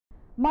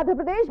मध्य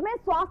प्रदेश में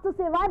स्वास्थ्य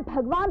सेवाएं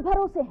भगवान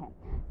भरोसे हैं।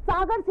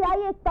 सागर से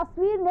आई एक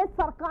तस्वीर ने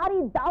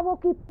सरकारी दावों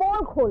की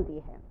पोल खोल दी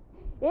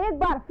है। एक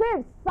बार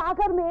फिर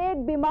सागर में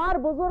एक बीमार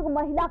बुजुर्ग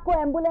महिला को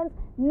एम्बुलेंस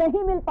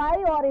नहीं मिल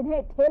पाई और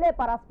इन्हें ठेले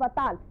पर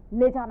अस्पताल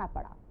ले जाना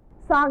पड़ा।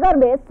 सागर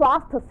में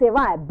स्वास्थ्य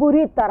सेवाएं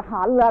बुरी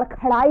तरह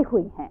लड़खड़ाई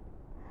हुई हैं।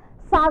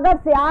 सागर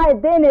से आए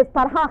दिन इस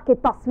तरह की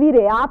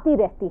तस्वीरें आती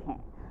रहती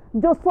हैं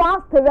जो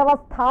स्वास्थ्य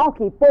व्यवस्थाओं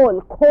की पोल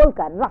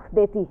खोलकर रख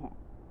देती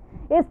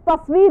हैं। इस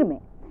तस्वीर में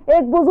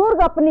एक बुजुर्ग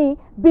अपनी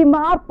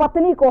बीमार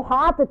पत्नी को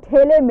हाथ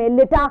ठेले में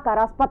लिटाकर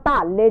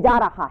अस्पताल ले जा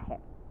रहा है।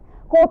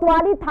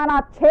 कोतवाली थाना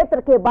क्षेत्र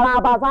के बड़ा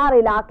बाजार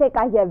इलाके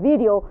का यह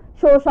वीडियो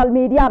सोशल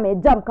मीडिया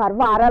में जमकर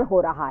वायरल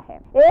हो रहा है।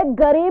 एक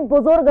गरीब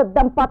बुजुर्ग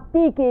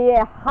दंपत्ति के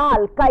ये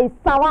हाल कई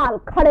सवाल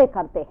खड़े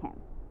करते हैं।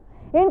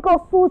 इनको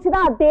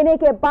सूचना देने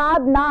के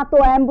बाद ना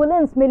तो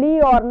एम्बुलेंस मिली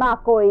और ना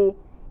कोई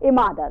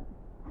इमारत।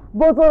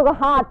 बुजुर्ग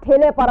हाथ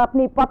ठेले पर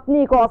अपनी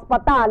पत्नी को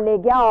अस्पताल ले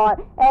गया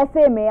और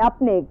ऐसे में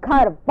अपने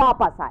घर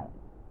वापस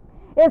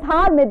आए। इस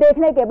हाल में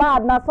देखने के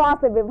बाद न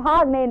स्वास्थ्य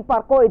विभाग ने इन पर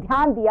कोई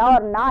ध्यान दिया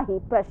और ना ही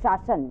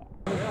प्रशासन ने।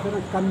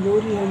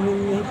 कमजोरी है, मिल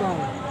नहीं पा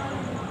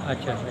रहा।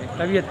 अच्छा,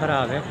 तबीयत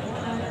खराब है।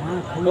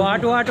 तो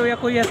ऑटो या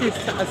कोई ऐसी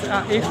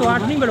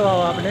 108 नहीं बढ़वाओ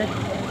आपने?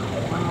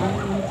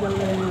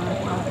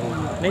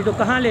 नहीं तो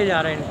कहाँ ले जा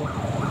रहे हैं इनको?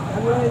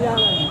 ले जा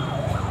रहे हैं,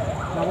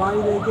 दवाई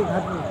लेके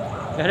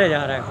घरे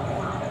जा रहे हैं।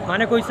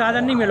 माने कोई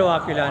साधन नहीं मिलो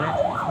आपके लाने?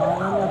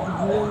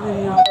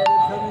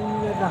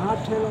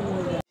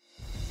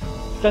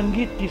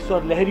 संगीत की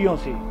स्वर लहरियों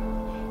से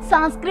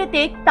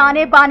सांस्कृतिक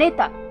ताने बाने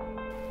तक,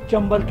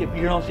 चंबल के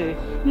पीड़ों से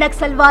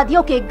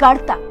नक्सलवादियों के गढ़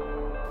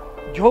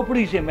तक,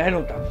 झोपड़ी से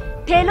महलों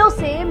तक, ठेलों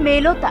से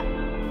मेलों तक,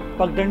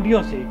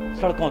 पगडंडियों से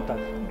सड़कों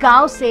तक,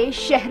 गांव से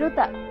शहरों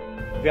तक,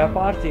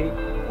 व्यापार से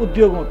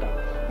उद्योगों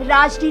तक,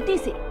 राजनीति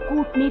से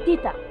कूटनीति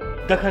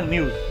तक, दखल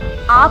न्यूज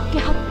आपके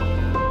हक में।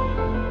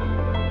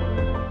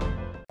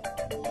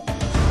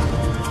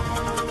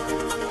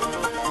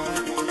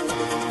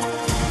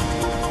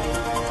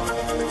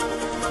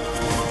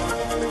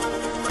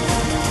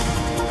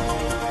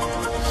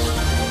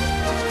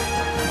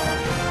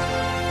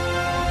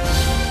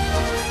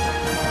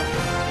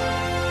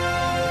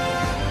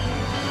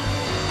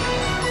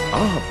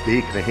 आप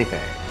देख रहे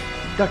हैं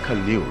दखल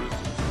न्यूज।